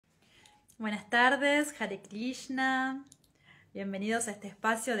Buenas tardes, Hare Krishna. Bienvenidos a este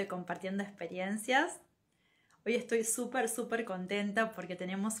espacio de Compartiendo Experiencias. Hoy estoy súper contenta porque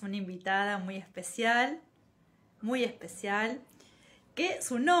tenemos una invitada muy especial, que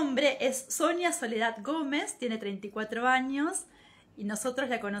su nombre es Sonia Soledad Gómez, tiene 34 años y nosotros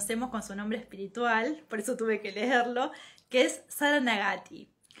la conocemos con su nombre espiritual, por eso tuve que leerlo, que es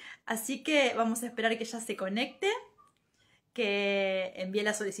Saranagati. Así que vamos a esperar que ella se conecte, que envíe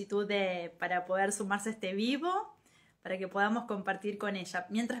la solicitud para poder sumarse a este vivo, para que podamos compartir con ella.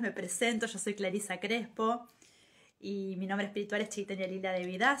 Mientras me presento, yo soy Clarisa Crespo y mi nombre espiritual es Caitanya Lila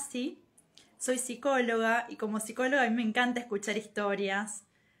Devi Dasi. Soy psicóloga y como psicóloga a mí me encanta escuchar historias,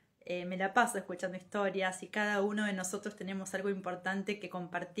 me la paso escuchando historias y cada uno de nosotros tenemos algo importante que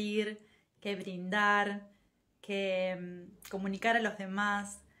compartir, que brindar, que comunicar a los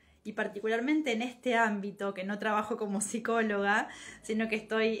demás. Y particularmente en este ámbito, que no trabajo como psicóloga, sino que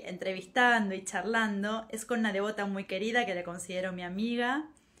estoy entrevistando y charlando, es con una devota muy querida que la considero mi amiga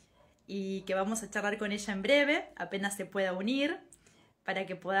y que vamos a charlar con ella en breve, apenas se pueda unir, para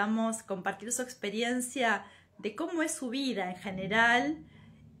que podamos compartir su experiencia de cómo es su vida en general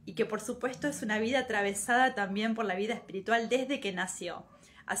y que por supuesto es una vida atravesada también por la vida espiritual desde que nació.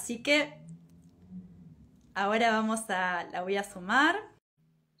 Así que ahora la voy a sumar.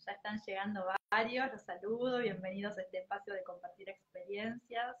 Ya están llegando varios, los saludo, bienvenidos a este espacio de compartir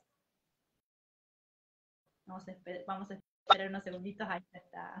experiencias. Vamos a esperar unos segunditos, ahí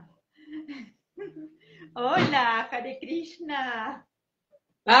está. Hola, Hare Krishna.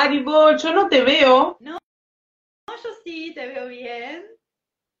 Haribol, yo no te veo. No, yo sí, te veo bien.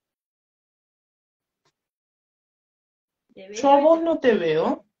 Yo a vos no te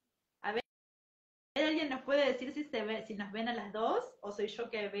veo. A ver, ¿alguien nos puede decir si nos ven a las dos o soy yo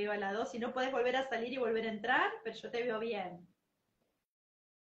que veo a las dos? Si no, puedes volver a salir y volver a entrar, pero yo te veo bien.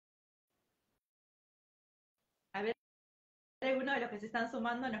 A ver, algunos de los que se están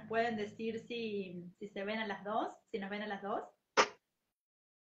sumando nos pueden decir si se ven a las dos, si nos ven a las dos.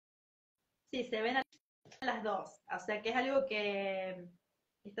 Sí, se ven a las dos. O sea que es algo que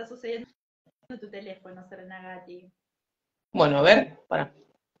está sucediendo en tu teléfono, Saranagati. Bueno, a ver, para.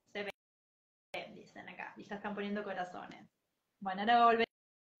 Se ven, dicen acá, y ya están poniendo corazones. Bueno, ahora va a volver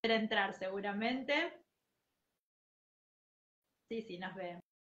a entrar seguramente. Sí, nos ven.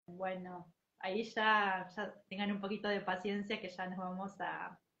 Bueno, ahí ya tengan un poquito de paciencia que ya nos vamos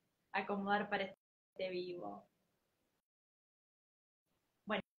a acomodar para este vivo.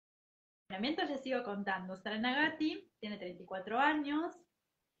 Bueno, mientras les sigo contando, Saranagati tiene 34 años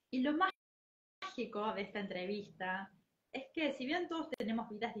y lo mágico de esta entrevista es que si bien todos tenemos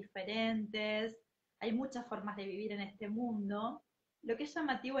vidas diferentes, hay muchas formas de vivir en este mundo, lo que es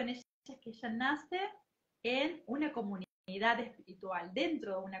llamativo en ella es que ella nace en una comunidad espiritual,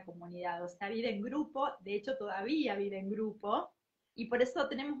 dentro de una comunidad, o sea, vive en grupo, de hecho todavía vive en grupo, y por eso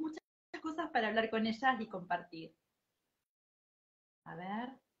tenemos muchas cosas para hablar con ellas y compartir. A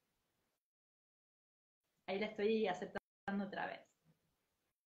ver, ahí la estoy aceptando otra vez.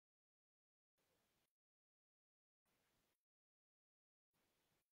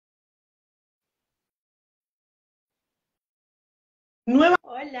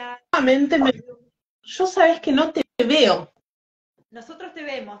 Hola. Nuevamente yo sabes que no te veo. Nosotros te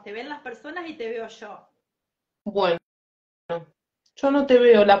vemos, te ven las personas y te veo yo. Bueno, yo no te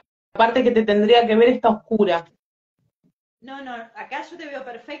veo. La parte que te tendría que ver está oscura. No, acá yo te veo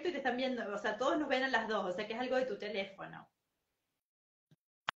perfecto y te están viendo, o sea, todos nos ven a las dos, o sea que es algo de tu teléfono.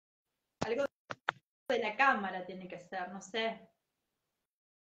 Algo de la cámara tiene que ser, no sé.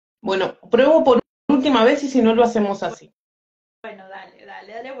 Bueno, pruebo por última vez y si no lo hacemos así. Bueno,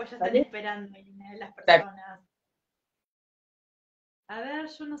 dale, pues ya están ¿Dale? esperando las Dale. personas. A ver,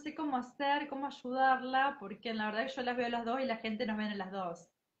 yo no sé cómo hacer, cómo ayudarla, porque la verdad que yo las veo a las dos y la gente nos ve a las dos.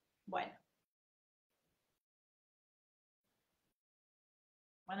 Bueno.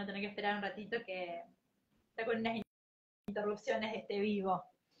 Van a tener que esperar un ratito que está con unas interrupciones este vivo.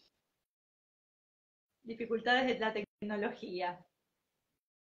 Dificultades de la tecnología.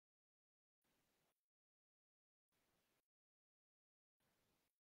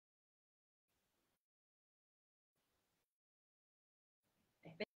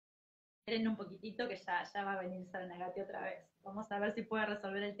 Esperen un poquitito que ya va a venir Saranagati otra vez. Vamos a ver si puede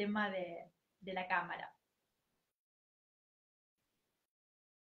resolver el tema de la cámara.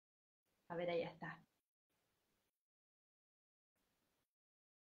 A ver, ahí está.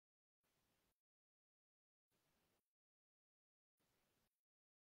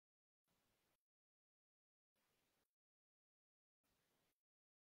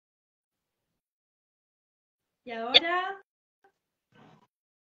 Y ahora...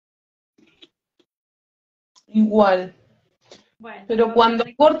 igual. Bueno, Pero vamos cuando a...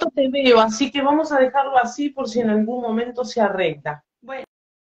 corto te veo, así que vamos a dejarlo así por si en algún momento se arregla. Bueno,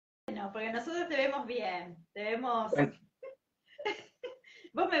 porque nosotros te vemos bien, te vemos... Bueno,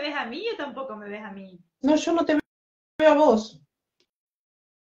 ¿Vos me ves a mí o tampoco me ves a mí? no, yo no te veo a vos,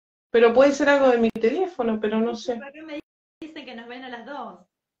 pero puede ser algo de mi teléfono, pero no No sé, sé. ¿por qué me dicen que nos ven a las dos?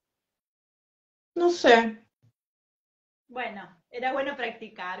 No sé. Bueno, era bueno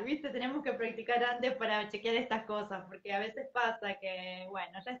practicar, ¿viste? Tenemos que practicar antes para chequear estas cosas, porque a veces pasa que,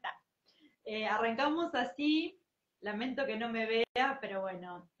 bueno, ya está. Arrancamos así, lamento que no me vea, pero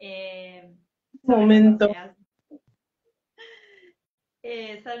bueno, Un sabe cuando momento. seas.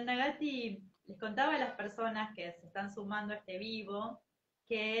 Saranagati, les contaba a las personas que se están sumando a este vivo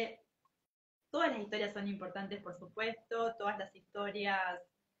que todas las historias son importantes, por supuesto, todas las historias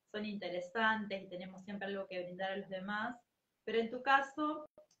son interesantes y tenemos siempre algo que brindar a los demás, pero en tu caso,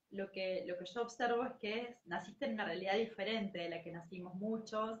 lo que yo observo es que naciste en una realidad diferente de la que nacimos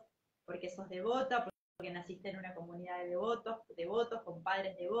muchos, porque sos devota, porque naciste en una comunidad de devotos, con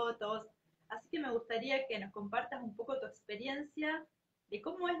padres devotos. Así que me gustaría que nos compartas un poco tu experiencia de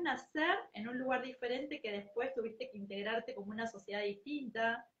cómo es nacer en un lugar diferente que después tuviste que integrarte como una sociedad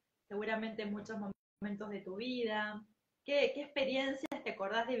distinta, seguramente en muchos momentos de tu vida. ¿Qué experiencias te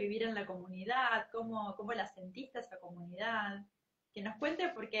acordás de vivir en la comunidad? ¿Cómo la sentiste esa comunidad? Que nos cuente,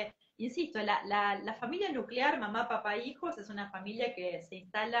 porque, insisto, la familia nuclear, mamá, papá, hijos, es una familia que se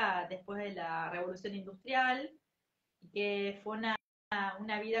instala después de la revolución industrial y que fue una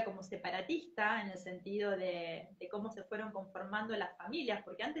vida como separatista en el sentido de cómo se fueron conformando las familias,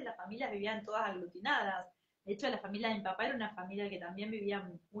 porque antes las familias vivían todas aglutinadas. De hecho, la familia de mi papá era una familia que también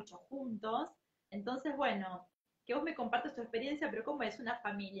vivían muchos juntos. Entonces, bueno, que vos me compartas tu experiencia, pero cómo es una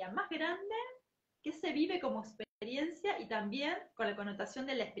familia más grande, que se vive como experiencia y también con la connotación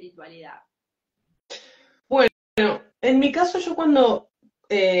de la espiritualidad. Bueno, en mi caso yo cuando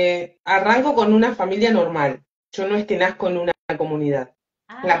arranco con una familia normal, yo no es que nazco en una comunidad.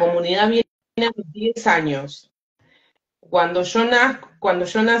 La Ah, comunidad viene a los 10 años. Cuando yo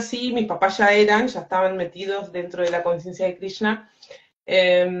nací, mis papás ya estaban metidos dentro de la conciencia de Krishna,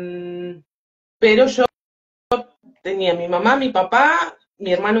 pero yo tenía mi mamá, mi papá,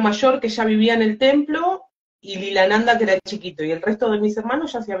 mi hermano mayor que ya vivía en el templo y Lilananda que era chiquito y el resto de mis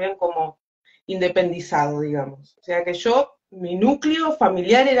hermanos ya se habían como independizado, digamos. O sea que mi núcleo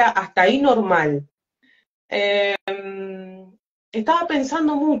familiar era hasta ahí normal. Eh, Estaba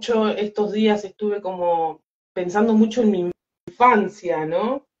pensando mucho estos días, estuve como pensando mucho en mi infancia,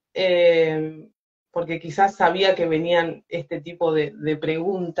 ¿no? Porque quizás sabía que venían este tipo de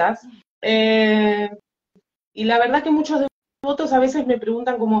preguntas. Eh, y la verdad que muchos devotos a veces me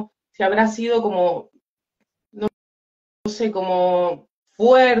preguntan como si habrá sido como, no sé, como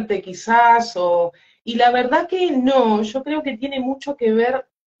fuerte quizás, y la verdad que no, yo creo que tiene mucho que ver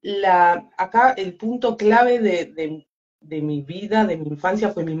acá el punto clave de mi vida, de mi infancia,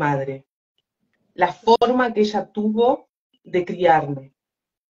 fue mi madre. La forma que ella tuvo de criarme.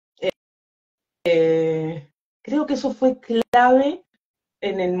 Creo que eso fue clave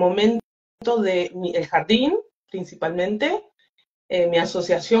en el momento el jardín, principalmente, mi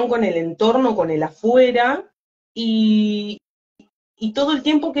asociación con el entorno, con el afuera, y, y todo el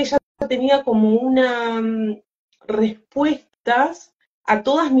tiempo que ella tenía como una respuestas a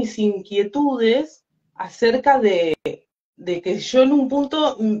todas mis inquietudes acerca de que yo en un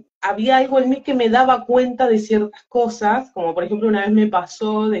punto había algo en mí que me daba cuenta de ciertas cosas, como por ejemplo una vez me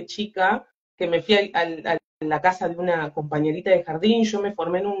pasó de chica que me fui a la casa de una compañerita de jardín, yo me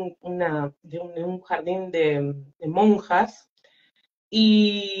formé en un jardín de monjas,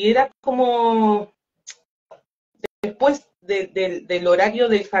 y era como después del horario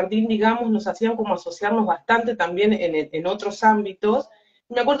del jardín, digamos, nos hacían como asociarnos bastante también en otros ámbitos.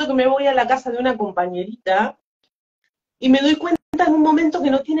 Me acuerdo que me voy a la casa de una compañerita y me doy cuenta en un momento que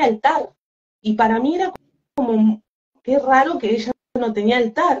no tiene altar. Y para mí era como, qué raro que ella no tenía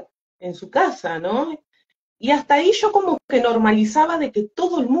altar en su casa, ¿no? Y hasta ahí yo como que normalizaba de que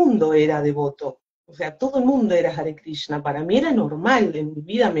todo el mundo era devoto. O sea, todo el mundo era Hare Krishna. Para mí era normal, en mi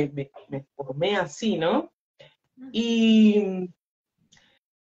vida me formé así, ¿no? Y,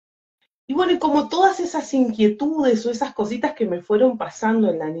 y bueno, y como todas esas inquietudes o esas cositas que me fueron pasando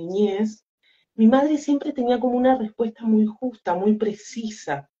en la niñez, mi madre siempre tenía como una respuesta muy justa, muy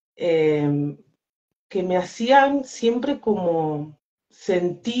precisa, que me hacían siempre como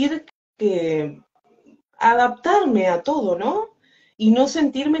sentir que adaptarme a todo, ¿no? Y no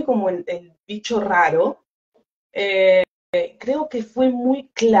sentirme como el bicho raro. Creo que fue muy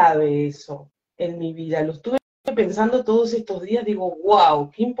clave eso en mi vida. Lo estuve pensando todos estos días, digo, wow,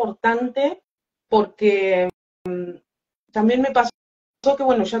 qué importante, porque también me pasó que,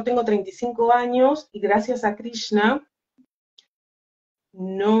 bueno, ya tengo 35 años y gracias a Krishna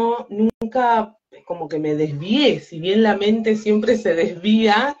nunca como que me desvié, si bien la mente siempre se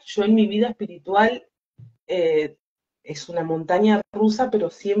desvía, yo en mi vida espiritual es una montaña rusa, pero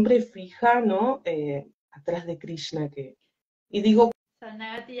siempre fija, ¿no? Atrás de Krishna. Y digo,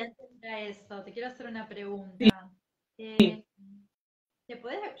 Saranagati, antes de eso, te quiero hacer una sí, pregunta.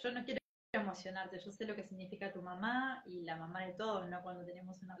 Yo no quiero emocionarte, yo sé lo que significa tu mamá y la mamá de todos, ¿no? Cuando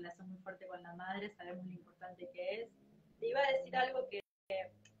tenemos una relación muy fuerte con la madre, sabemos lo importante que es. Te iba a decir algo que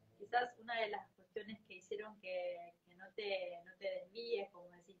quizás una de las cuestiones que hicieron que no te desvíes, como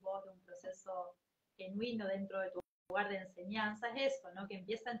decís vos, de un proceso genuino dentro de tu lugar de enseñanza, es eso, ¿no? Que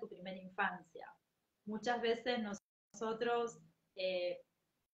empieza en tu primera infancia. Muchas veces nosotros,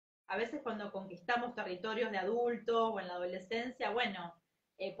 a veces cuando conquistamos territorios de adultos o en la adolescencia, bueno,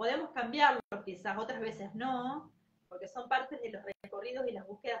 podemos cambiarlos quizás, otras veces no, porque son partes de los recorridos y las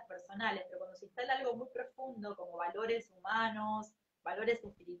búsquedas personales, pero cuando se instala algo muy profundo como valores humanos, valores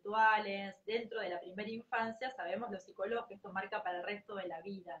espirituales, dentro de la primera infancia, sabemos los psicólogos que esto marca para el resto de la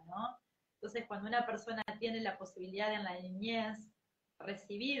vida, ¿no? Entonces, cuando una persona tiene la posibilidad de en la niñez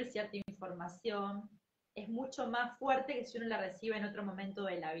recibir cierta información, es mucho más fuerte que si uno la recibe en otro momento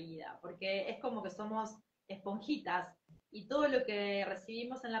de la vida, porque es como que somos esponjitas y todo lo que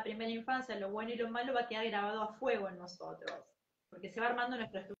recibimos en la primera infancia, lo bueno y lo malo, va a quedar grabado a fuego en nosotros, porque se va armando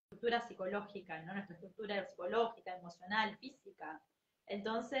nuestra estructura psicológica, ¿no? Nuestra estructura psicológica, emocional, física.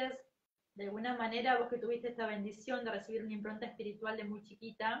 Entonces, de alguna manera, vos que tuviste esta bendición de recibir una impronta espiritual de muy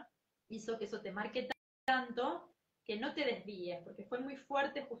chiquita, hizo que eso te marque tanto que no te desvíes, porque fue muy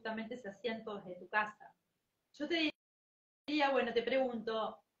fuerte justamente ese asiento desde tu casa. Yo te diría, bueno, te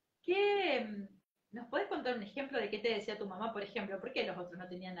pregunto, ¿qué nos podés contar un ejemplo de qué te decía tu mamá, por ejemplo? ¿Por qué los otros no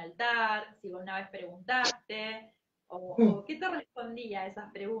tenían altar? Si una vez preguntaste, o qué te respondía a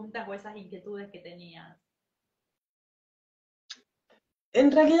esas preguntas o esas inquietudes que tenías.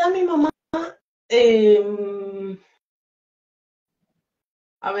 en realidad mi mamá, eh,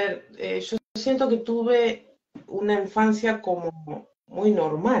 a ver, yo siento que tuve una infancia como muy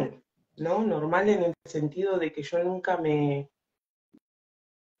normal, ¿no? Normal en el sentido de que yo nunca me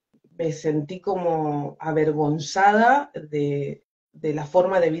sentí como avergonzada de la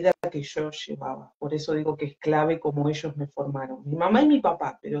forma de vida que yo llevaba. Por eso digo que es clave como ellos me formaron. Mi mamá y mi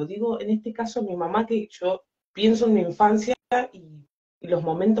papá, pero digo en este caso mi mamá, que yo pienso en mi infancia y los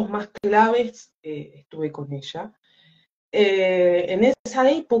momentos más claves estuve con ella. En esa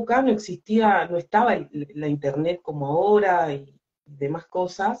época no existía, no estaba la internet como ahora y demás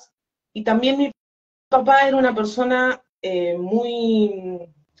cosas. Y también mi papá era una persona muy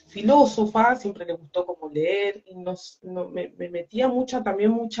filósofa, siempre le gustó como leer, y me metía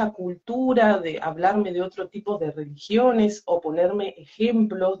también mucha cultura de hablarme de otro tipo de religiones o ponerme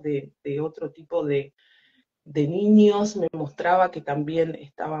ejemplos de otro tipo de niños, me mostraba que también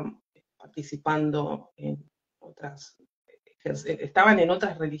estaban participando en otras, estaban en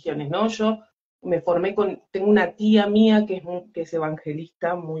otras religiones, ¿no? Yo me formé tengo una tía mía que es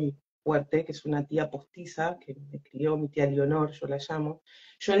evangelista muy fuerte, que es una tía postiza, que me crió mi tía Leonor, yo la llamo.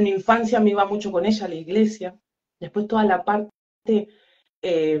 Yo en mi infancia me iba mucho con ella a la iglesia, después toda la parte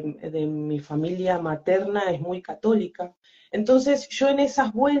de mi familia materna es muy católica. Entonces yo en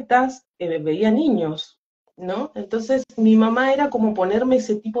esas vueltas veía niños, ¿no? Entonces mi mamá era como ponerme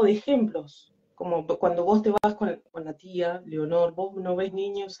ese tipo de ejemplos, como cuando vos te vas con la tía Leonor, vos no ves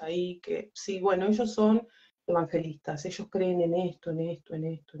niños ahí que, sí, bueno, ellos son evangelistas, ellos creen en esto, en esto, en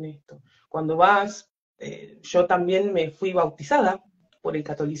esto, en esto. Cuando vas, yo también me fui bautizada por el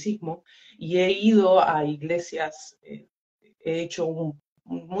catolicismo y he ido a iglesias, he hecho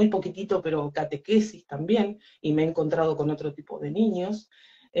muy poquitito, pero catequesis también, y me he encontrado con otro tipo de niños.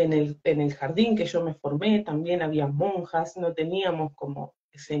 En el jardín que yo me formé también había monjas, no teníamos como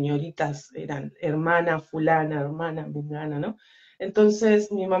señoritas, eran hermana fulana, hermana mengana, ¿no?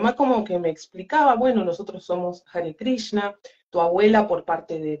 Entonces mi mamá como que me explicaba, bueno, nosotros somos Hare Krishna, tu abuela por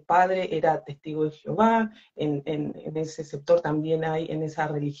parte de padre era testigo de Jehová, en ese sector también hay, en esa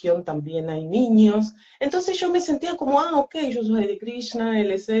religión también hay niños. Entonces yo me sentía como, ok, yo soy de Krishna,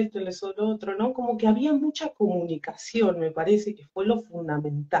 él es esto, él es lo otro, ¿no? Como que había mucha comunicación, me parece que fue lo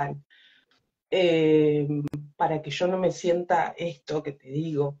fundamental, eh, para que yo no me sienta esto que te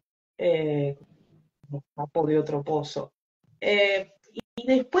digo, como sapo de otro pozo. Y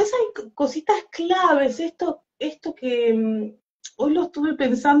después hay cositas claves, esto que hoy lo estuve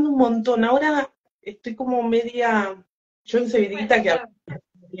pensando un montón, ahora estoy como media, yo Bueno, enseguidita que claro,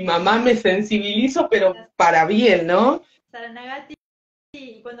 mi mamá me sensibilizo, pero para bien, ¿no? Saranagati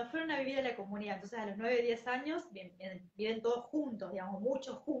Sí, y cuando fueron a vivir a la comunidad, entonces a los 9, 10 años viven todos juntos, digamos,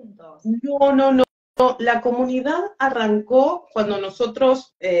 muchos juntos. No, no, no. La comunidad arrancó cuando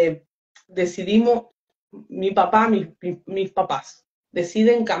nosotros decidimos, mi papá, mis papás,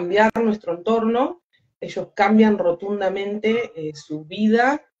 deciden cambiar nuestro entorno, ellos cambian rotundamente su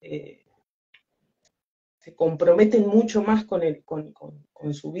vida, se comprometen mucho más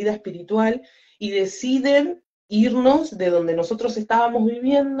con su vida espiritual y deciden irnos de donde nosotros estábamos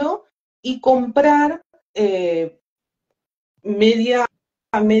viviendo y comprar media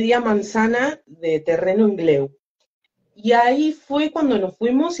manzana de terreno en Gleu. Y ahí fue cuando nos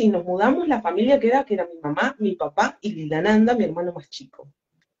fuimos y nos mudamos la familia que era mi mamá, mi papá y Lilananda, mi hermano más chico.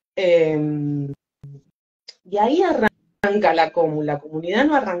 Y ahí arranca la comunidad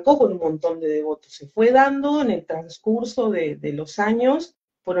no arrancó con un montón de devotos, se fue dando en el transcurso de los años,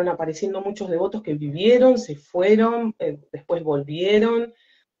 fueron apareciendo muchos devotos que vivieron, se fueron, después volvieron,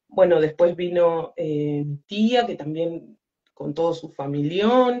 bueno, después vino mi tía, que también con todo su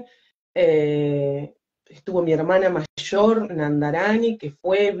familión, estuvo mi hermana mayor, Nandarani, que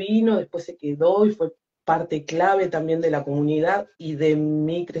vino, después se quedó y fue parte clave también de la comunidad y de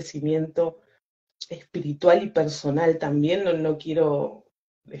mi crecimiento espiritual y personal también, no quiero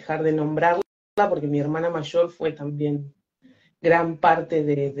dejar de nombrarla porque mi hermana mayor fue también gran parte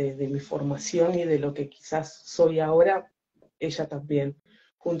de mi formación y de lo que quizás soy ahora, ella también,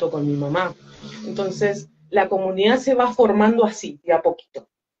 junto con mi mamá. Entonces, la comunidad se va formando así, de a poquito,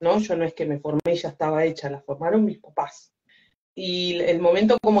 ¿no? Yo no es que me formé y ya estaba hecha, la formaron mis papás. Y el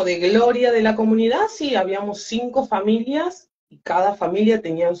momento como de gloria de la comunidad, sí, habíamos 5 familias y cada familia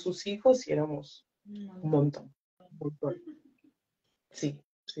tenía sus hijos y éramos un montón. Un montón. Sí,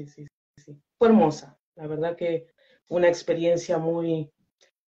 sí, sí, sí. Fue hermosa. La verdad que fue una experiencia muy...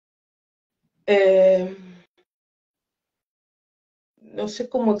 no sé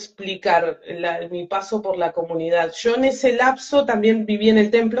cómo explicar mi paso por la comunidad. Yo en ese lapso también viví en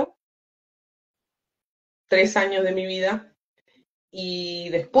el templo, 3 años de mi vida, y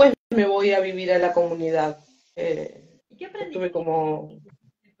después me voy a vivir a la comunidad. ¿Y qué Estuve aprendiste? como...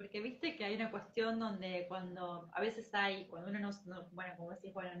 Porque viste que hay una cuestión donde cuando a veces cuando uno bueno, como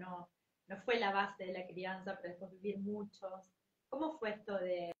decís, bueno, no fue la base de la crianza, pero después vivir muchos. ¿Cómo fue esto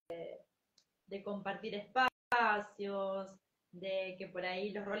de compartir espacios, de que por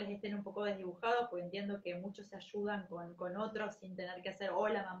ahí los roles estén un poco desdibujados? Porque entiendo que muchos se ayudan con otros sin tener que hacer o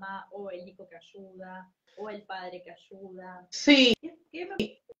la mamá o el hijo que ayuda o el padre que ayuda. Sí,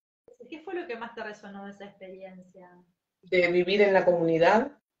 ¿Qué fue lo que más te resonó de esa experiencia? de vivir en la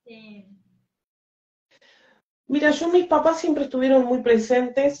comunidad. Sí. Mira, mis papás siempre estuvieron muy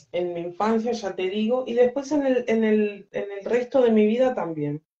presentes en mi infancia, ya te digo, y después en el resto de mi vida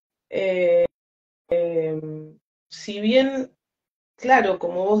también. Eh, si bien, claro,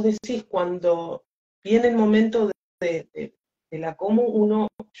 como vos decís, cuando viene el momento de la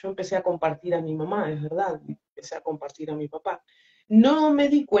yo empecé a compartir a mi mamá, es verdad, empecé a compartir a mi papá. No me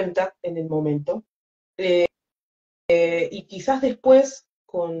di cuenta en el momento, y quizás después,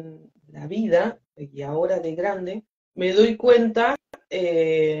 con la vida, y ahora de grande, me doy cuenta,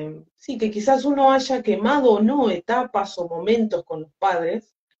 sí, que quizás uno haya quemado o no etapas o momentos con los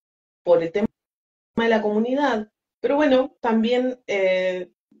padres por el tema de la comunidad, pero bueno, también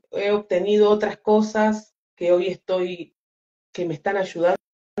he obtenido otras cosas que me están ayudando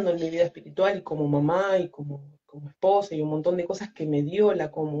en mi vida espiritual y como mamá y como esposa y un montón de cosas que me dio la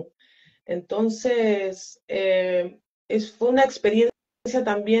comu. Entonces, fue una experiencia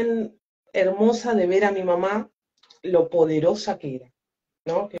también hermosa de ver a mi mamá lo poderosa que era,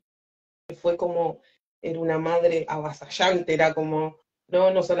 ¿no? Que fue como, era una madre avasallante, era como,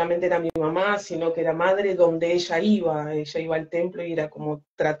 no solamente era mi mamá, sino que era madre donde ella iba al templo y era como,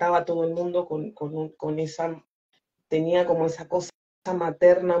 trataba a todo el mundo con esa, tenía como esa cosa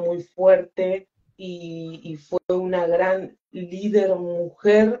materna muy fuerte y fue una gran líder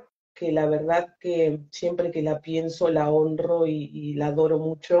mujer que la verdad que siempre que la pienso la honro y la adoro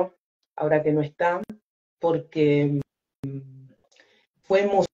mucho, ahora que no está, porque fue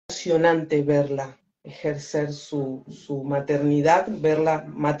emocionante verla ejercer su maternidad, verla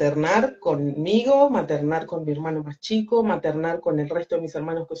maternar conmigo, maternar con mi hermano más chico, maternar con el resto de mis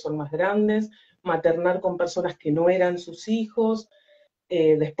hermanos que son más grandes, maternar con personas que no eran sus hijos,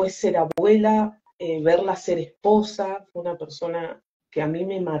 después ser abuela, verla ser esposa, fue una persona que a mí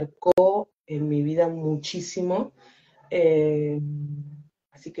me marcó en mi vida muchísimo. Eh,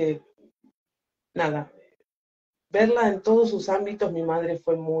 Así que, nada, verla en todos sus ámbitos, mi madre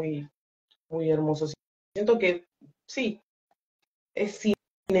fue muy, muy hermoso. Siento que sí, es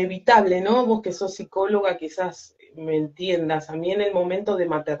inevitable, ¿no? Vos que sos psicóloga, quizás me entiendas. A mí en el momento de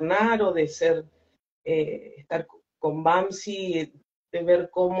maternar o de estar con Bamsi, de ver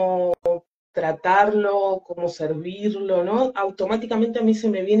cómo tratarlo, cómo servirlo, ¿no? Automáticamente a mí se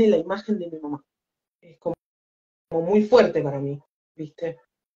me viene la imagen de mi mamá. Es como muy fuerte para mí, ¿viste?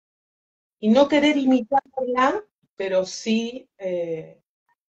 Y no querer imitarla, pero sí,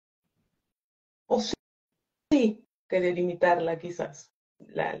 o sí querer imitarla quizás.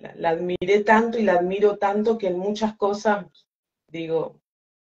 La admiré tanto y la admiro tanto que en muchas cosas digo,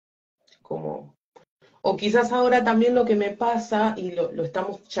 como... O quizás ahora también lo que me pasa, y lo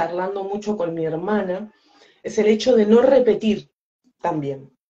estamos charlando mucho con mi hermana, es el hecho de no repetir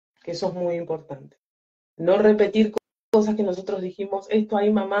también, que eso es muy importante. No repetir cosas que nosotros dijimos, esto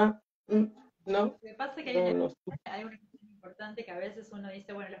ahí mamá, ¿no? Lo que pasa es que hay una cuestión importante que a veces uno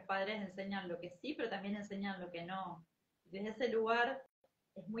dice, bueno, los padres enseñan lo que sí, pero también enseñan lo que no. Desde ese lugar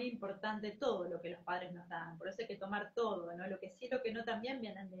es muy importante todo lo que los padres nos dan. Por eso hay que tomar todo, ¿no? Lo que sí, lo que no también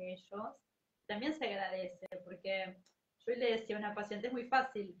vienen de ellos. También se agradece, porque yo le decía a una paciente, es muy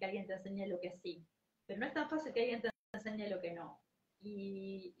fácil que alguien te enseñe lo que sí, pero no es tan fácil que alguien te enseñe lo que no.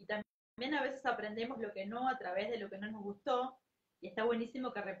 Y también a veces aprendemos lo que no a través de lo que no nos gustó, y está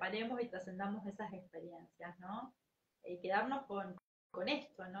buenísimo que reparemos y trascendamos esas experiencias, ¿no? Y quedarnos con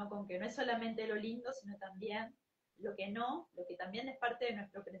esto, ¿no? Con que no es solamente lo lindo, sino también lo que no, lo que también es parte de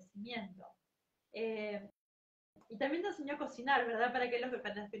nuestro crecimiento. Y también nos enseñó a cocinar, ¿verdad? Para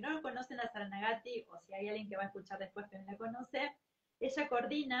los que no lo conocen a Saranagati, o si hay alguien que va a escuchar después que no la conoce, ella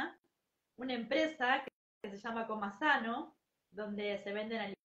coordina una empresa que se llama Coma Sano, donde se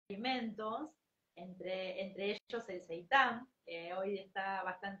venden alimentos, entre ellos el seitán, que hoy está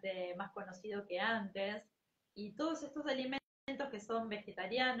bastante más conocido que antes, y todos estos alimentos que son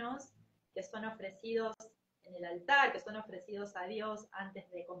vegetarianos, que son ofrecidos en el altar, que son ofrecidos a Dios antes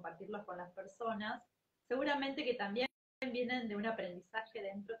de compartirlos con las personas, seguramente que también vienen de un aprendizaje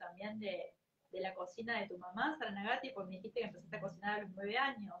dentro también de la cocina de tu mamá, Saranagati, porque me dijiste que empezaste a cocinar a los 9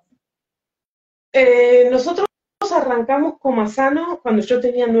 años. Nosotros arrancamos como sano cuando yo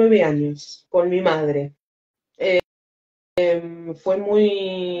tenía 9 años, con mi madre. Fue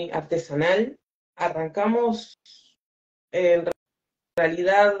muy artesanal. Arrancamos en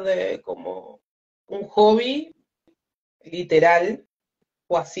realidad como un hobby, literal,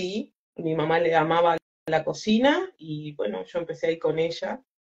 o así. Mi mamá le amaba la cocina y bueno, yo empecé ahí con ella.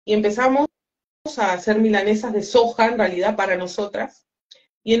 Y empezamos a hacer milanesas de soja, en realidad, para nosotras.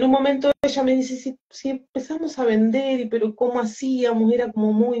 Y en un momento ella me dice, si empezamos a vender, pero ¿cómo hacíamos? Era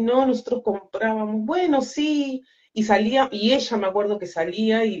como muy, no, nosotros comprábamos, bueno, sí, y salía, y ella me acuerdo que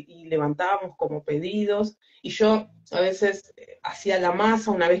salía y levantábamos como pedidos, y yo a veces hacía la masa,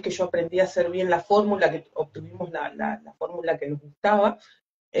 una vez que yo aprendí a hacer bien la fórmula, que obtuvimos la fórmula que nos gustaba,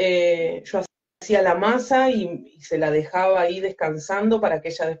 yo hacía la masa y se la dejaba ahí descansando para que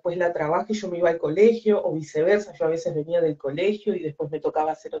ella después la trabaje, yo me iba al colegio, o viceversa, yo a veces venía del colegio y después me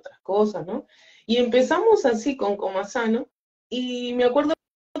tocaba hacer otras cosas, ¿no? Y empezamos así con Comasano, y me acuerdo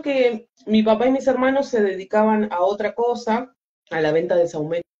que mi papá y mis hermanos se dedicaban a otra cosa, a la venta de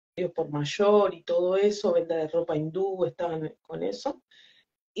saumerios por mayor y todo eso, venta de ropa hindú, estaban con eso,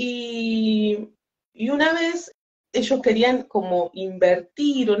 y una vez ellos querían como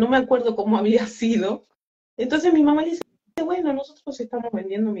invertir, o no me acuerdo cómo había sido, entonces mi mamá le dice, bueno, nosotros estamos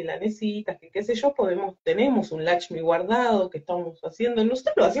vendiendo milanesitas, que qué sé yo, tenemos un Lakshmi guardado que estamos haciendo,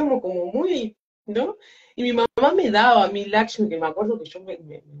 nosotros lo hacíamos como muy, ¿no? Y mi mamá me daba a mí Lakshmi, que me acuerdo que yo me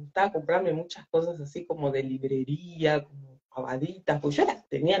gustaba comprarme muchas cosas así como de librería, como pavaditas, pues yo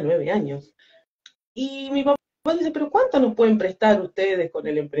tenía 9 años. Y mi papá dice, pero ¿cuánto nos pueden prestar ustedes con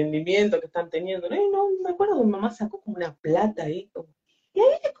el emprendimiento que están teniendo? No, no me acuerdo que mi mamá sacó como una plata ahí. Y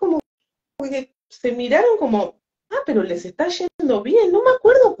ahí es como que se miraron como, pero les está yendo bien. No me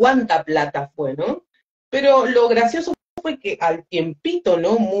acuerdo cuánta plata fue, ¿no? Pero lo gracioso fue que al tiempito,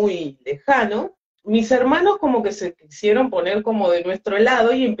 ¿no? Muy lejano, mis hermanos como que se quisieron poner como de nuestro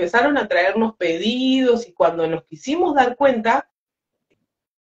lado y empezaron a traernos pedidos, y cuando nos quisimos dar cuenta,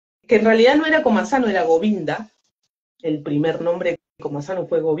 que en realidad no era Comasano, era Govinda, el primer nombre de Comasano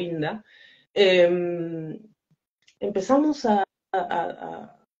fue Govinda, empezamos a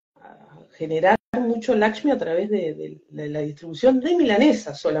generar mucho Lakshmi a través de la distribución de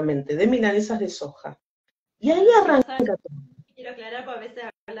milanesas solamente, de milanesas de soja. Y ahí arranca todo. Quiero aclarar, porque a veces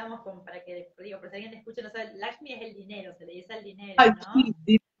hablamos para que, digo, por si alguien escucha, no sabe, Lakshmi es el dinero, se le dice al dinero, Ay, ¿no?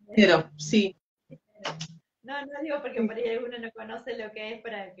 sí, dinero, sí. No, no digo porque por ahí alguno no conoce lo que es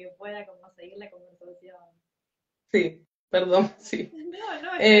para que pueda como seguir la conversación. Sí, perdón, sí. No,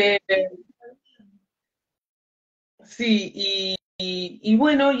 no, Eh, sí, y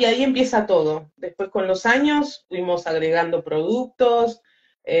bueno, y ahí empieza todo. Después con los años fuimos agregando productos,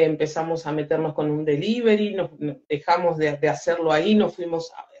 empezamos a meternos con un delivery, dejamos de hacerlo ahí, nos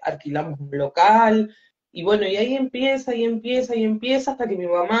fuimos, alquilamos un local, y bueno, y ahí empieza, y empieza, y empieza, hasta que mi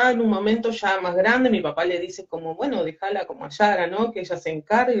mamá en un momento ya más grande, mi papá le dice como, bueno, déjala como a Yara, ¿no? Que ella se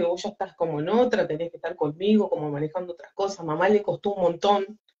encargue, vos ya estás como en otra, tenés que estar conmigo, como manejando otras cosas. Mamá le costó un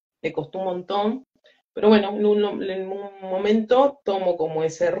montón, pero bueno, en un momento tomo como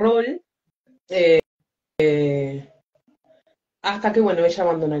ese rol, hasta que, bueno, ella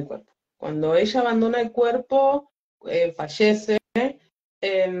abandona el cuerpo. Cuando ella abandona el cuerpo, fallece,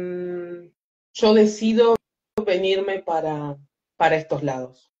 yo decido venirme para estos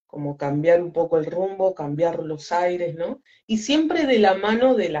lados, como cambiar un poco el rumbo, cambiar los aires, ¿no? Y siempre de la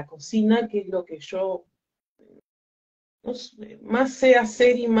mano de la cocina, que es lo que yo no sé, más sé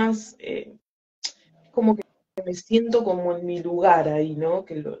hacer y más, como que me siento como en mi lugar ahí, ¿no?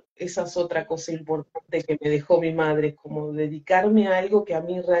 Esa es otra cosa importante que me dejó mi madre, como dedicarme a algo que a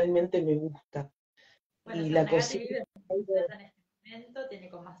mí realmente me gusta. Bueno, Y la Saranagati cocina, vive en Plata en este momento, tiene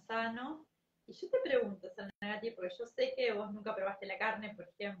como sano. Y yo te pregunto, Saranagati, porque yo sé que vos nunca probaste la carne, por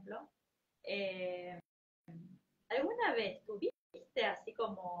ejemplo. eh, ¿Alguna vez tuviste así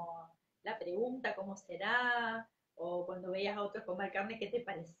como la pregunta, cómo será? O cuando veías a otros comer carne, ¿qué te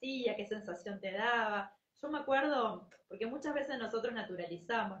parecía? ¿Qué sensación te daba? Yo me acuerdo, porque muchas veces nosotros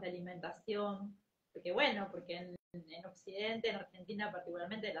naturalizamos la alimentación, porque bueno, porque en Occidente, en Argentina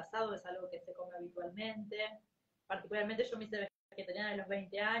particularmente, el asado es algo que se come habitualmente. Particularmente yo me hice vegetariana a los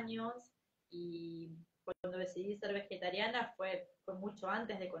 20 años y cuando decidí ser vegetariana fue mucho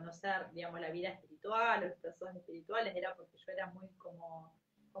antes de conocer, digamos, la vida espiritual o los procesos espirituales, era porque yo era muy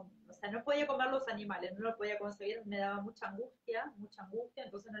o sea, no podía comer los animales, no los podía conseguir, me daba mucha angustia,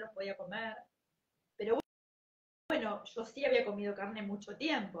 entonces no los podía comer. Pero bueno, yo sí había comido carne mucho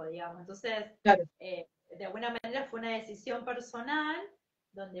tiempo, digamos, entonces claro, de alguna manera fue una decisión personal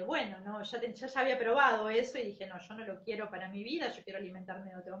donde, bueno, no, ya había probado eso y dije, no, yo no lo quiero para mi vida, yo quiero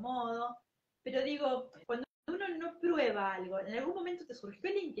alimentarme de otro modo. Pero digo, cuando uno no prueba algo, ¿en algún momento te surgió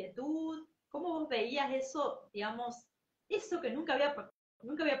la inquietud? ¿Cómo vos veías eso, digamos, eso que nunca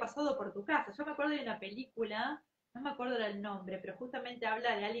había pasado por tu casa? Yo me acuerdo de una película, no me acuerdo el nombre, pero justamente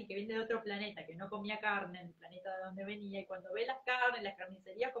habla de alguien que viene de otro planeta, que no comía carne en el planeta de donde venía, y cuando ve las carnes, las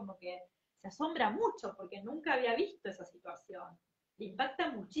carnicerías, como que se asombra mucho porque nunca había visto esa situación. Le impacta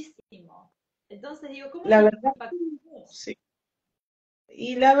muchísimo. Entonces digo, ¿cómo la te verdad, impactó? sí.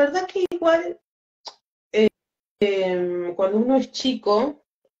 Y la verdad que igual, eh, cuando uno es chico,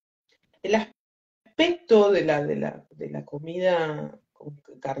 el aspecto de la comida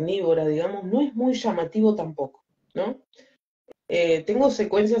carnívora, digamos, no es muy llamativo tampoco, ¿no? Tengo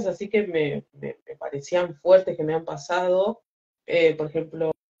secuencias así que me parecían fuertes, que me han pasado. Por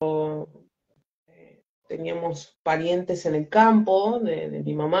ejemplo, teníamos parientes en el campo de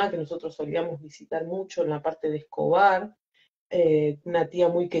mi mamá, que nosotros solíamos visitar mucho en la parte de Escobar. Una tía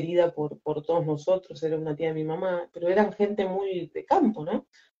muy querida por todos nosotros, era una tía de mi mamá, pero eran gente muy de campo, ¿no?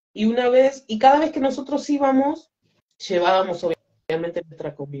 Y cada vez que nosotros íbamos, llevábamos obviamente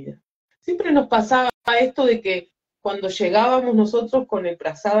nuestra comida. Siempre nos pasaba esto de que cuando llegábamos nosotros con el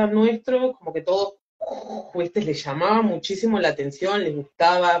prasada nuestro, como que todo, ¿viste? Les llamaba muchísimo la atención, les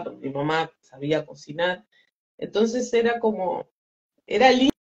gustaba, mi mamá sabía cocinar. Entonces era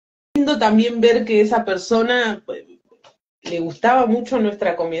lindo también ver que esa persona pues, le gustaba mucho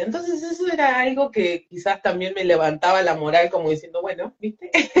nuestra comida. Entonces eso era algo que quizás también me levantaba la moral como diciendo, bueno,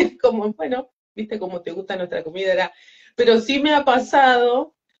 ¿viste? Como, bueno, ¿viste cómo te gusta nuestra comida? Pero sí me ha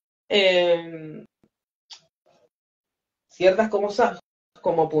pasado eh, ciertas cosas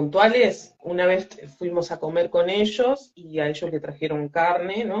como puntuales. Una vez fuimos a comer con ellos y a ellos le trajeron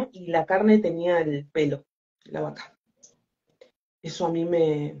carne, ¿no? Y la carne tenía el pelo, la vaca. Eso a mí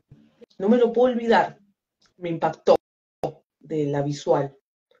no me lo puedo olvidar, me impactó de la visual.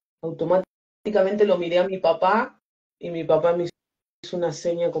 Automáticamente lo miré a mi papá y mi papá me hizo una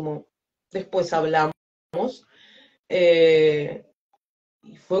seña como, después hablamos, eh,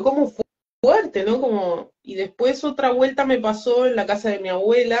 y fue como fuerte, ¿no? Y después otra vuelta me pasó en la casa de mi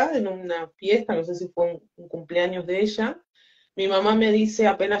abuela, en una fiesta, no sé si fue un cumpleaños de ella. Mi mamá me dice,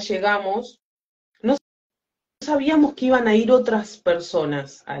 apenas llegamos, no sabíamos que iban a ir otras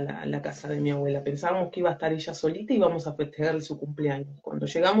personas a la casa de mi abuela, pensábamos que iba a estar ella solita y íbamos a festejar su cumpleaños. Cuando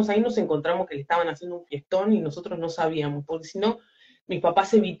llegamos ahí nos encontramos que le estaban haciendo un fiestón y nosotros no sabíamos, porque si no, mis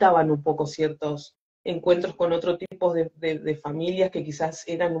papás evitaban un poco ciertos encuentros con otro tipo de familias que quizás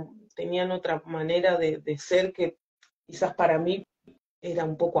tenían otra manera de ser que quizás para mí era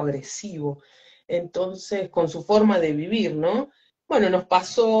un poco agresivo. Entonces, con su forma de vivir, ¿no? Bueno, nos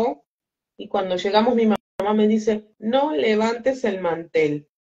pasó, y cuando llegamos mi mamá me dice, no levantes el mantel,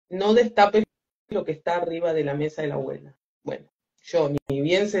 no destapes lo que está arriba de la mesa de la abuela. Bueno, yo ni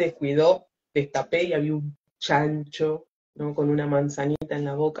bien se descuidó, destapé y había un chancho, ¿no? Con una manzanita en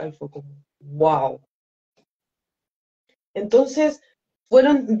la boca y fue como, wow. Entonces,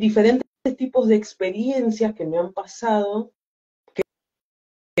 fueron diferentes tipos de experiencias que me han pasado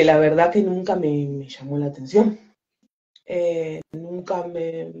que la verdad que nunca me llamó la atención. Nunca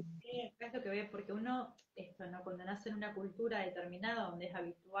me... Sí, es lo que ve, porque uno, esto, ¿no? Cuando nace en una cultura determinada donde es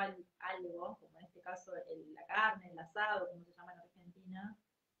habitual algo, como en este caso la carne, el asado, como se llama en Argentina,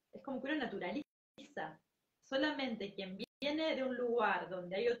 es como que uno naturaliza. Solamente quien viene de un lugar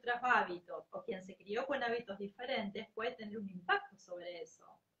donde hay otros hábitos o quien se crió con hábitos diferentes puede tener un impacto sobre eso.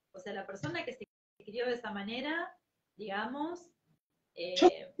 O sea, la persona que se crió de esa manera, digamos, Yo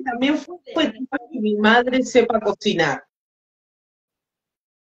también no fue puede no que mi madre sepa cocinar,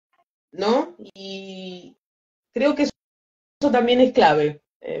 ¿no? Y creo que eso también es clave,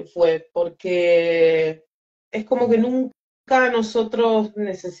 fue, porque es como que nunca nosotros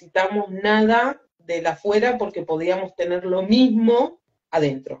necesitamos nada de la afuera porque podíamos tener lo mismo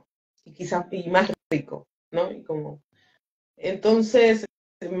adentro, y quizás y más rico, ¿no? Y como, entonces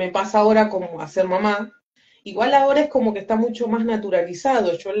me pasa ahora como a ser mamá. Igual ahora es como que está mucho más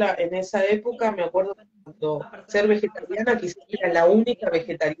naturalizado. Yo en esa época me acuerdo cuando más personas ser que son vegetariana quizás era la vegetarianas, única digamos.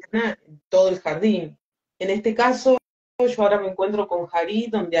 vegetariana en todo el jardín. En este caso, yo ahora me encuentro con Hare,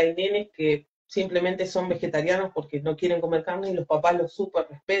 donde hay nenes que simplemente son vegetarianos porque no quieren comer carne y los papás los súper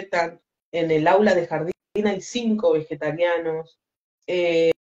respetan. En el aula de jardín hay 5 vegetarianos.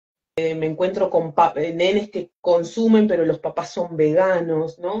 Me encuentro con nenes que consumen, pero los papás son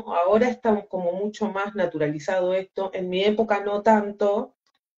veganos, ¿no? Ahora está como mucho más naturalizado esto. En mi época no tanto,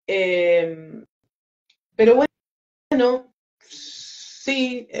 eh, pero bueno,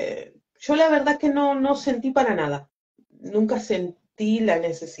 sí, yo la verdad que no sentí para nada. Nunca sentí la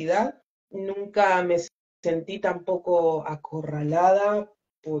necesidad, nunca me sentí tampoco acorralada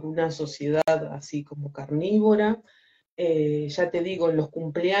por una sociedad así como carnívora. Ya te digo, en los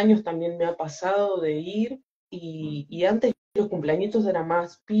cumpleaños también me ha pasado de ir y antes los cumpleañitos era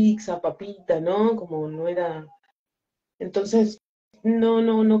más pizza, papita, ¿no? Como no era... Entonces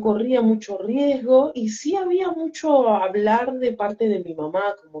no corría mucho riesgo y sí había mucho a hablar de parte de mi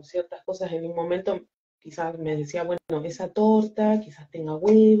mamá, como ciertas cosas en un momento quizás me decía, bueno, esa torta quizás tenga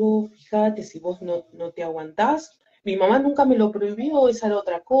huevo, fíjate, si vos no te aguantás. Mi mamá nunca me lo prohibió, esa era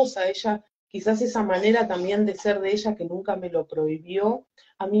otra cosa, ella, quizás esa manera también de ser de ella que nunca me lo prohibió,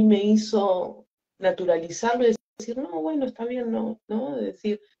 a mí me hizo naturalizarlo y decir, no, bueno, está bien, no, de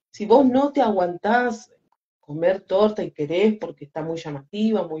decir, si vos no te aguantás comer torta y querés porque está muy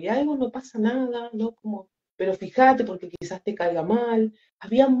llamativa, muy algo, no pasa nada, ¿no? Como, pero fíjate porque quizás te caiga mal.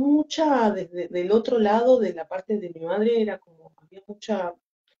 Había mucha, desde del otro lado de la parte de mi madre, era como, había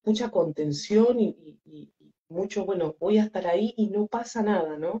mucha contención y mucho, bueno, voy a estar ahí y no pasa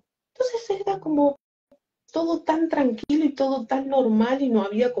nada, ¿no? Entonces era como todo tan tranquilo y todo tan normal y no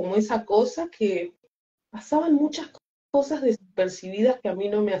había como esa cosa que pasaban muchas cosas despercibidas que a mí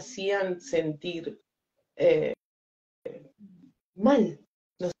no me hacían sentir eh, mal.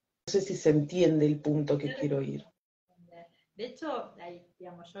 No sé si se entiende el punto que quiero ir. De hecho, ahí,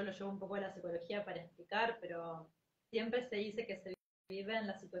 digamos, yo lo llevo un poco a la psicología para explicar, pero siempre se dice que se viven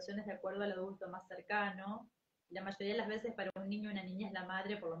las situaciones de acuerdo al adulto más cercano. Y la mayoría de las veces para un niño o una niña es la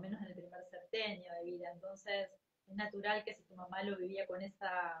madre, por lo menos en el primer septenio de vida. Entonces, es natural que si tu mamá lo vivía con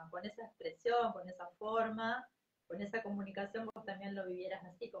esa expresión, con esa forma, con esa comunicación, vos también lo vivieras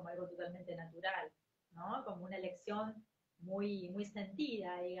así, como algo totalmente natural, ¿no? Como una elección muy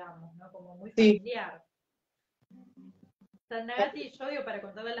sentida, digamos, ¿no? Como muy Sí, familiar. Saranagati, yo digo para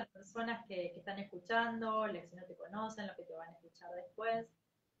contarle a las personas que están escuchando, los que no te conocen, los que te van a escuchar después,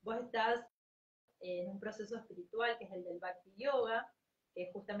 vos estás en un proceso espiritual que es el del Bhakti Yoga,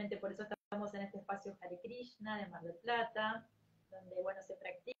 que justamente por eso estamos en este espacio Hare Krishna de Mar del Plata, donde bueno, se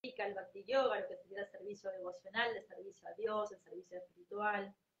practica el Bhakti Yoga, lo que sería el servicio devocional, el servicio a Dios, el servicio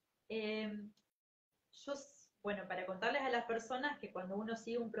espiritual. Eh, yo, bueno, para contarles a las personas que cuando uno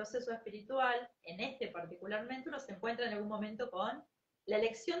sigue un proceso espiritual, en este particularmente, uno se encuentra en algún momento con la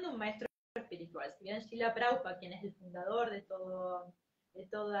elección de un maestro espiritual. Si bien Srila Prabhupada, quien es el fundador de todo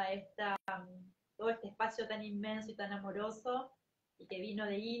este espacio tan inmenso y tan amoroso, y que vino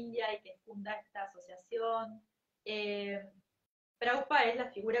de India y que funda esta asociación, Prabhupada es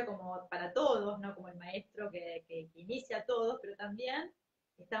la figura como para todos, ¿no? Como el maestro que inicia a todos, pero también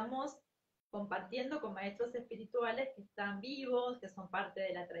estamos compartiendo con maestros espirituales que están vivos, que son parte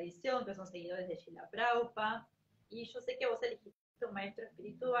de la tradición, que son seguidores de Srila Prabhupada. Y yo sé que vos elegiste un maestro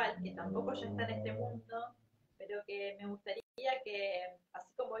espiritual que tampoco ya está en este mundo, pero que me gustaría que, así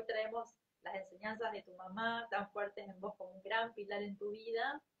como hoy traemos las enseñanzas de tu mamá tan fuertes en vos como un gran pilar en tu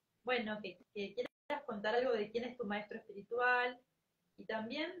vida, bueno, que quieras contar algo de quién es tu maestro espiritual y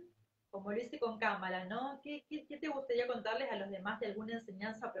también, como lo hice con cámara, ¿no? ¿Qué te gustaría contarles a los demás de alguna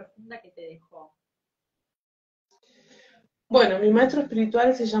enseñanza profunda que te dejó? Bueno, mi maestro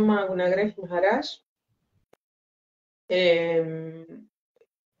espiritual se llama Gunagresh Maharaj. Eh,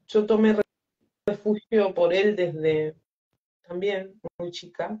 yo tomé refugio por él desde también muy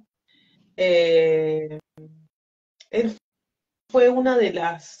chica. Eh, él fue una de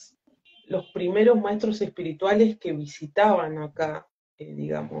los primeros maestros espirituales que visitaban acá,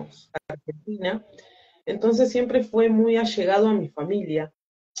 digamos, Argentina. Entonces siempre fue muy allegado a mi familia.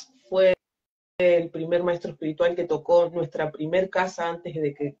 Fue el primer maestro espiritual que tocó nuestra primer casa antes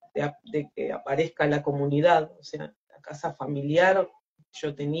de que aparezca la comunidad, o sea, la casa familiar que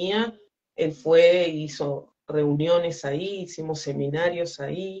yo tenía. Él fue, hizo reuniones ahí, hicimos seminarios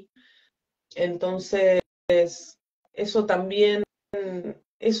ahí. Entonces, eso también,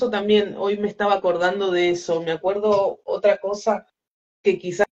 eso también, hoy me estaba acordando de eso. Me acuerdo otra cosa que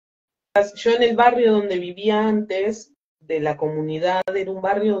quizás yo en el barrio donde vivía antes, de la comunidad, era un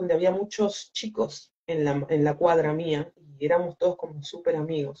barrio donde había muchos chicos en la cuadra mía, y éramos todos como súper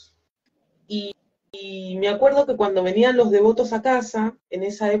amigos. Y, y me acuerdo que cuando venían los devotos a casa, en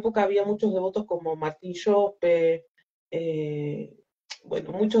esa época había muchos devotos como Martín Jope,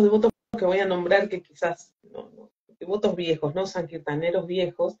 bueno, muchos devotos que voy a nombrar que quizás, devotos viejos, ¿no? Sankirtaneros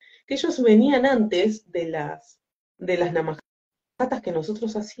viejos, que ellos venían antes de las namajatas que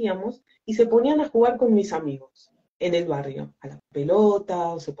nosotros hacíamos y se ponían a jugar con mis amigos en el barrio, a la pelota,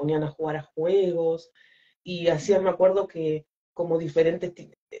 o se ponían a jugar a juegos, y hacían, me acuerdo que como diferentes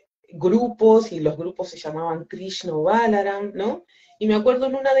grupos, y los grupos se llamaban Krishna o Balaram, ¿no? Y me acuerdo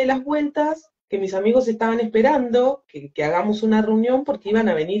en una de las vueltas que mis amigos estaban esperando que hagamos una reunión porque iban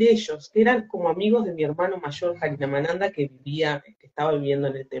a venir ellos, que eran como amigos de mi hermano mayor, Harinamananda, que estaba viviendo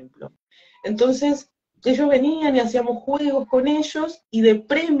en el templo. Entonces, ellos venían y hacíamos juegos con ellos, y de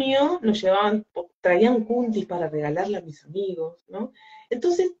premio nos llevaban, traían kuntis para regalarle a mis amigos, ¿no?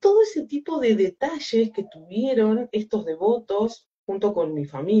 Entonces, todo ese tipo de detalles que tuvieron estos devotos junto con mi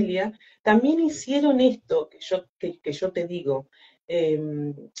familia, también hicieron esto que yo te digo,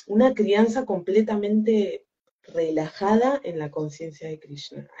 una crianza completamente relajada en la conciencia de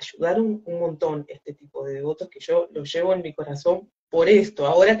Krishna. Ayudaron un montón este tipo de devotos que yo los llevo en mi corazón por esto.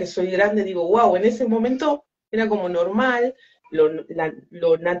 Ahora que soy grande digo, wow, en ese momento era como normal,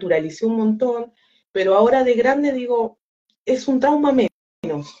 lo naturalicé un montón, pero ahora de grande digo, es un trauma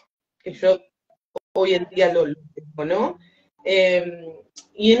menos que yo hoy en día lo tengo, ¿no?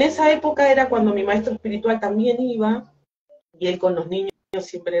 Y en esa época era cuando mi maestro espiritual también iba, y él con los niños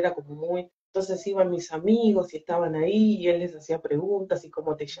siempre era como muy, entonces iban mis amigos y estaban ahí, y él les hacía preguntas, y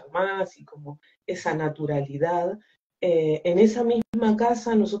cómo te llamás, y como esa naturalidad. En esa misma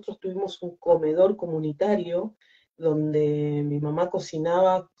casa nosotros tuvimos un comedor comunitario, donde mi mamá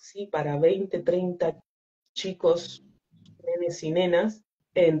cocinaba, sí, para 20, 30 chicos, nenes y nenas,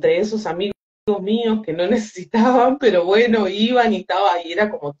 entre esos amigos míos que no necesitaban, pero bueno, iban y estaba, y era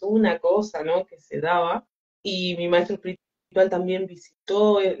como toda una cosa, ¿no? Que se daba. Y mi maestro espiritual también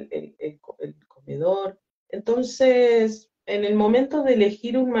visitó el comedor. Entonces, en el momento de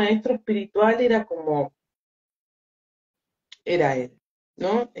elegir un maestro espiritual era como, era él,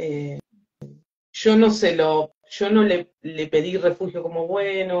 ¿no? Yo no le pedí refugio como,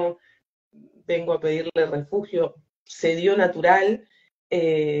 bueno, vengo a pedirle refugio, se dio natural.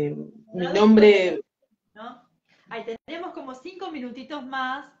 Mi nombre, ¿No? Ahí tenemos como 5 minutitos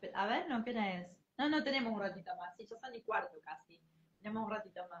más. A ver, no, ¿qué hora es? No, no tenemos un ratito más. Sí, ya son y cuarto casi. Tenemos un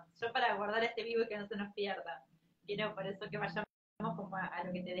ratito más. Yo para guardar este vivo y que no se nos pierda. Quiero por eso que vayamos como a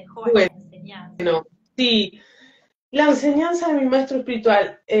lo que te dejó, a la enseñanza. bueno, sí, la enseñanza de mi maestro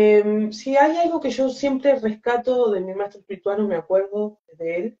espiritual. Si hay algo que yo siempre rescato de mi maestro espiritual, no me acuerdo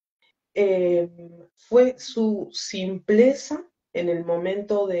de él, fue su simpleza en el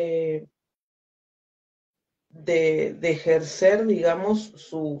momento de ejercer, digamos,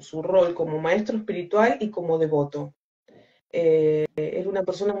 su rol como maestro espiritual y como devoto. Era una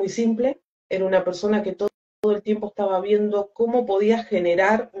persona muy simple, era una persona que todo el tiempo estaba viendo cómo podía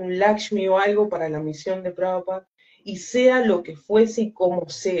generar un Lakshmi o algo para la misión de Prabhupada, y sea lo que fuese y como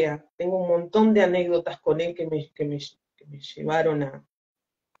sea. Tengo un montón de anécdotas con él que me llevaron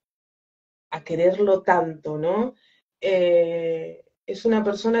a quererlo tanto, ¿no? Es una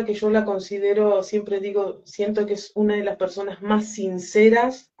persona que yo la considero, siempre digo, siento que es una de las personas más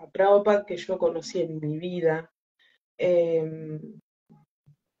sinceras a Prabhupada que yo conocí en mi vida.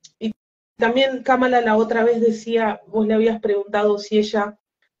 Y también Kamala la otra vez decía, vos le habías preguntado si ella,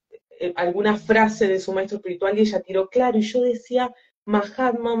 alguna frase de su maestro espiritual, y ella tiró claro, y yo decía,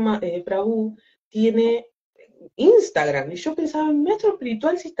 Mahatma Prabhu tiene Instagram, y yo pensaba, mi maestro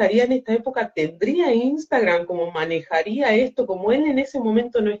espiritual si estaría en esta época, tendría Instagram, cómo manejaría esto, como él en ese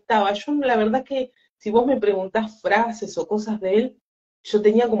momento no estaba. Yo la verdad que si vos me preguntás frases o cosas de él, yo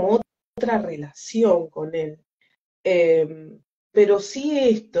tenía como otra relación con él. Pero sí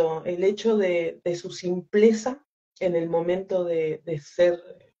esto, el hecho de su simpleza en el momento de ser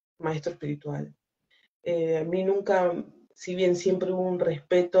maestro espiritual. A mí nunca, si bien siempre hubo un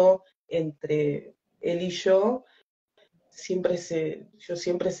respeto entre él y yo siempre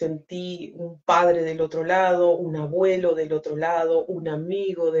sentí un padre del otro lado, un abuelo del otro lado, un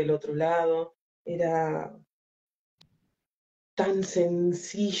amigo del otro lado. Era tan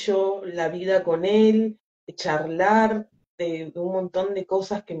sencillo la vida con él, charlar de un montón de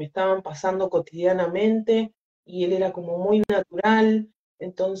cosas que me estaban pasando cotidianamente, y él era como muy natural.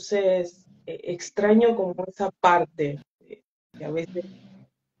 Entonces extraño como esa parte, que a veces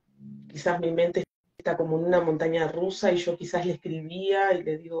quizás mi mente está como en una montaña rusa, y yo quizás le escribía y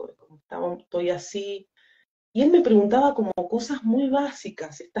le digo, estoy así. Y él me preguntaba como cosas muy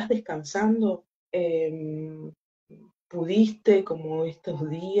básicas: ¿estás descansando? ¿Pudiste como estos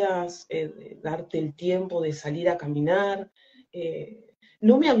días darte el tiempo de salir a caminar?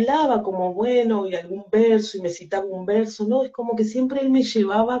 No me hablaba como, bueno, y algún verso, y me citaba un verso, no, es como que siempre él me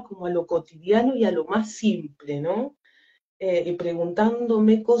llevaba como a lo cotidiano y a lo más simple, ¿no? Y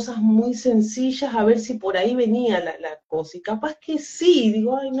preguntándome cosas muy sencillas a ver si por ahí venía la cosa. Y capaz que sí,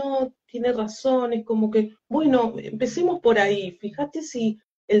 digo, ay, no, tiene razón, es como que, bueno, empecemos por ahí. Fíjate si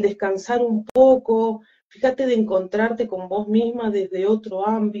el descansar un poco, fíjate de encontrarte con vos misma desde otro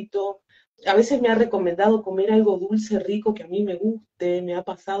ámbito. A veces me ha recomendado comer algo dulce, rico, que a mí me guste. Me ha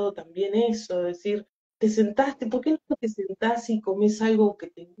pasado también eso, decir, te sentaste, ¿por qué no te sentás y comes algo que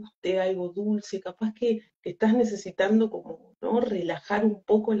te guste, algo dulce? Capaz que estás necesitando como, ¿no?, relajar un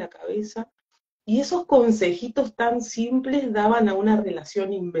poco la cabeza. Y esos consejitos tan simples daban a una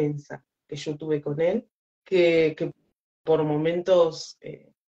relación inmensa que yo tuve con él, que por momentos,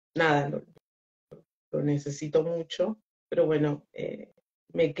 nada, lo necesito mucho, pero bueno,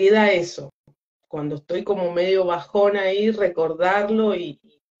 me queda eso, cuando estoy como medio bajón ahí, recordarlo y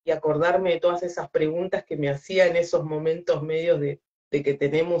acordarme de todas esas preguntas que me hacía en esos momentos medios de que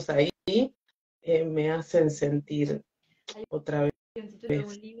tenemos ahí, me hacen sentir otra vez. Hay un título de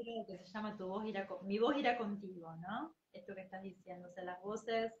un libro que se llama Mi voz irá contigo, ¿no? Esto que estás diciendo, o sea, las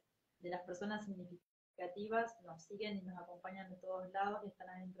voces de las personas significativas nos siguen y nos acompañan de todos lados y están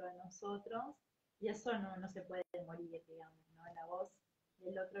adentro de nosotros, y eso no se puede morir, digamos, ¿no? La voz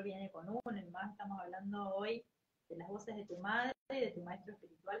del otro viene con uno, y más estamos hablando hoy de las voces de tu madre y de tu maestro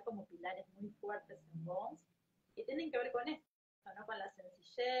espiritual como pilares muy fuertes en vos, que tienen que ver con esto, ¿no? Con la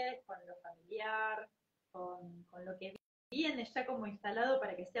sencillez, con lo familiar, con lo que viene ya como instalado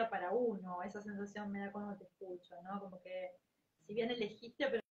para que sea para uno. Esa sensación me da cuando te escucho, ¿no? Como que si bien elegiste,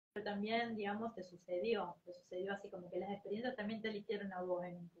 pero también, digamos, te sucedió así, como que las experiencias también te eligieron a vos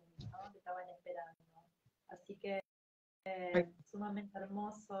en un punto, ¿no? Te estaban esperando. Así que sumamente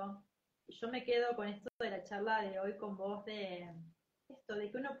hermoso. Y yo me quedo con esto de la charla de hoy con vos, de esto, de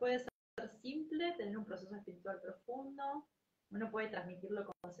que uno puede ser simple, tener un proceso espiritual profundo, uno puede transmitirlo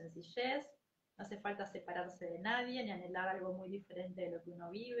con sencillez, no hace falta separarse de nadie ni anhelar algo muy diferente de lo que uno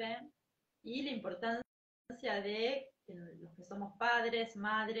vive, y la importancia de que los que somos padres,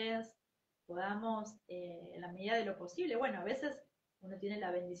 madres, podamos, en la medida de lo posible, bueno, a veces uno tiene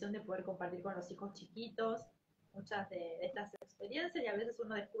la bendición de poder compartir con los hijos chiquitos muchas de estas experiencias, y a veces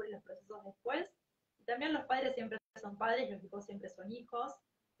uno descubre los procesos después, y también los padres siempre son padres, los hijos siempre son hijos,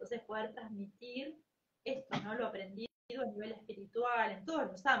 entonces poder transmitir esto, ¿no? Lo aprendido a nivel espiritual, en todos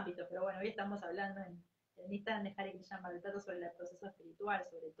los ámbitos, pero bueno, hoy estamos hablando en Instagram de Hare Krishna sobre el proceso espiritual,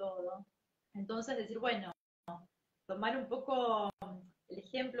 sobre todo. Entonces decir, bueno, tomar un poco el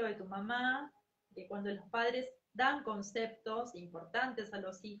ejemplo de tu mamá, que cuando los padres dan conceptos importantes a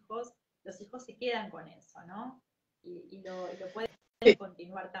los hijos se quedan con eso, ¿no? Y lo pueden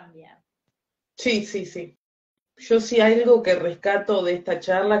continuar también. Sí, sí, sí. Yo sí algo que rescato de esta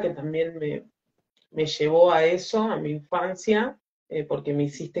charla, que también me llevó a eso, a mi infancia, porque me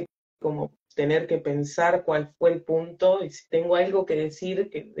hiciste como tener que pensar cuál fue el punto, y si tengo algo que decir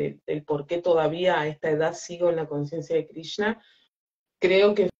del por qué todavía a esta edad sigo en la conciencia de Krishna,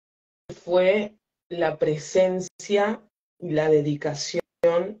 creo que fue la presencia y la dedicación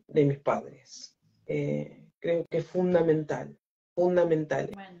de mis padres. Creo que es fundamental.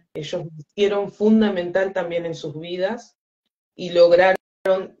 fundamentales. Bueno, Ellos me hicieron fundamental también en sus vidas y lograron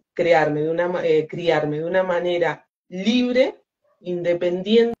criarme de una manera libre,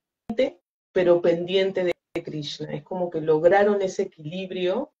 independiente, pero pendiente de Krishna. Es como que lograron ese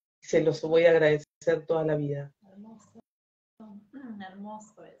equilibrio y se los voy a agradecer toda la vida. hermoso,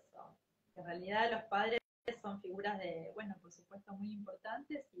 hermoso eso. En realidad los padres son figuras de, bueno, por supuesto muy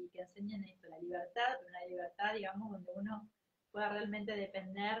importantes y que enseñan esto, la libertad, pero una libertad, digamos, donde uno pueda realmente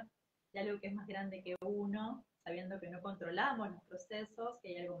depender de algo que es más grande que uno, sabiendo que no controlamos los procesos, que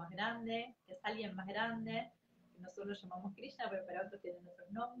hay algo más grande, que es alguien más grande, que nosotros lo llamamos Krishna, pero para otros tienen otros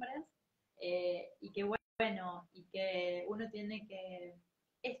nombres, y que bueno, y que uno tiene que,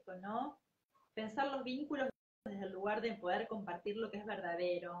 esto, ¿no? Pensar los vínculos desde el lugar de poder compartir lo que es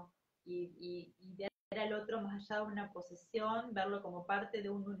verdadero y ver al otro más allá de una posesión, verlo como parte de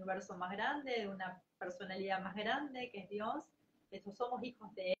un universo más grande, de una personalidad más grande que es Dios, que somos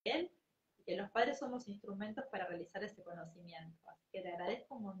hijos de Él y que los padres somos instrumentos para realizar ese conocimiento. Así que te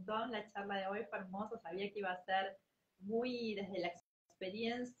agradezco un montón la charla de hoy, fue hermoso, sabía que iba a ser muy desde la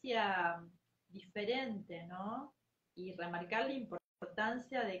experiencia diferente, ¿no? Y remarcar la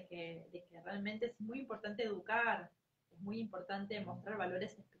importancia de que realmente es muy importante educar, es muy importante mostrar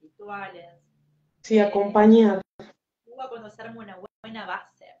valores espirituales. Sí, acompañar. Cuando se arma una buena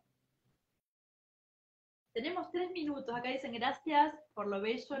base. Tenemos 3 minutos, acá dicen gracias por lo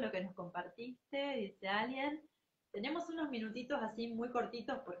bello, lo que nos compartiste, dice alguien. Tenemos unos minutitos así muy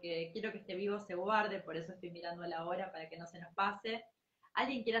cortitos porque quiero que este vivo se guarde, por eso estoy mirando la hora para que no se nos pase.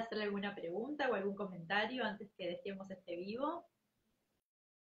 ¿Alguien quiere hacerle alguna pregunta o algún comentario antes que dejemos este vivo?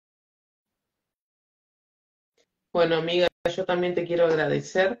 Bueno, amiga, yo también te quiero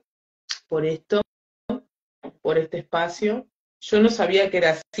agradecer por esto, por este espacio. Yo no sabía que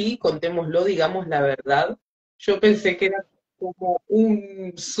era así, contémoslo, digamos la verdad. Yo pensé que era como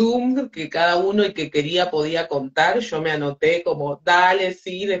un Zoom que cada uno el que quería podía contar. Yo me anoté como, dale,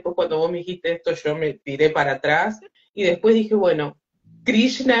 sí. Después cuando vos me dijiste esto, yo me tiré para atrás. Y después dije, bueno,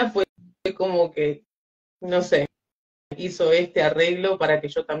 Krishna fue como que, no sé, hizo este arreglo para que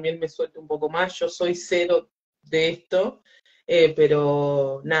yo también me suelte un poco más. Yo soy cero de esto,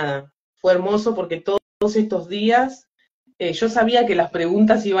 pero nada, fue hermoso porque todos estos días yo sabía que las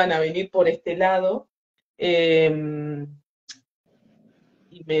preguntas iban a venir por este lado, y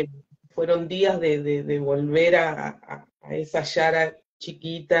me fueron días de volver a esa Yara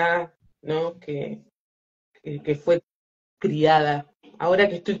chiquita, ¿no? Que fue criada. Ahora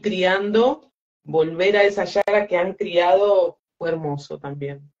que estoy criando, volver a esa Yara que han criado fue hermoso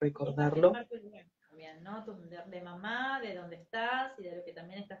también, recordarlo. También, ¿no? De mamá, de dónde estás y de lo que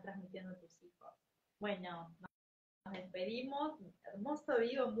también estás transmitiendo a tus hijos. Bueno, nos despedimos, hermoso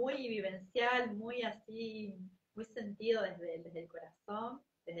vivo, muy vivencial, muy así, muy sentido desde el corazón,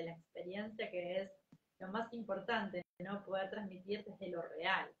 desde la experiencia, que es lo más importante, ¿no? Poder transmitir desde lo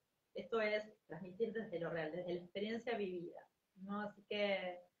real. Esto es transmitir desde lo real, desde la experiencia vivida, ¿no? Así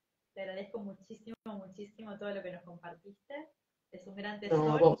que te agradezco muchísimo, muchísimo todo lo que nos compartiste. Es un gran No, a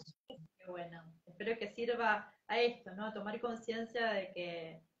tesoro. vos. Y bueno, espero que sirva a esto, ¿no? A tomar conciencia de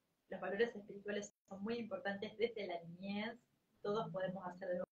que los valores espirituales son muy importantes desde la niñez, todos podemos hacer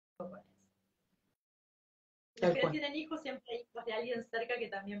algo con eso. Los que no tienen hijos, siempre hay hijos de alguien cerca que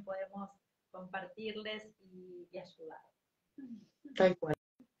también podemos compartirles y ayudar. Tal cual.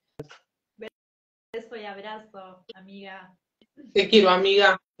 Beso y abrazo, amiga. Te quiero,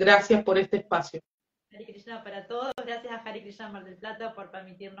 amiga. Gracias por este espacio. Hare Krishna para todos. Gracias a Hare Krishna Mar del Plata por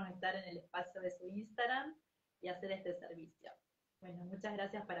permitirnos estar en el espacio de su Instagram y hacer este servicio. Bueno, muchas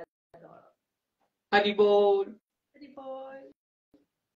gracias para todos. Haribol. Haribol.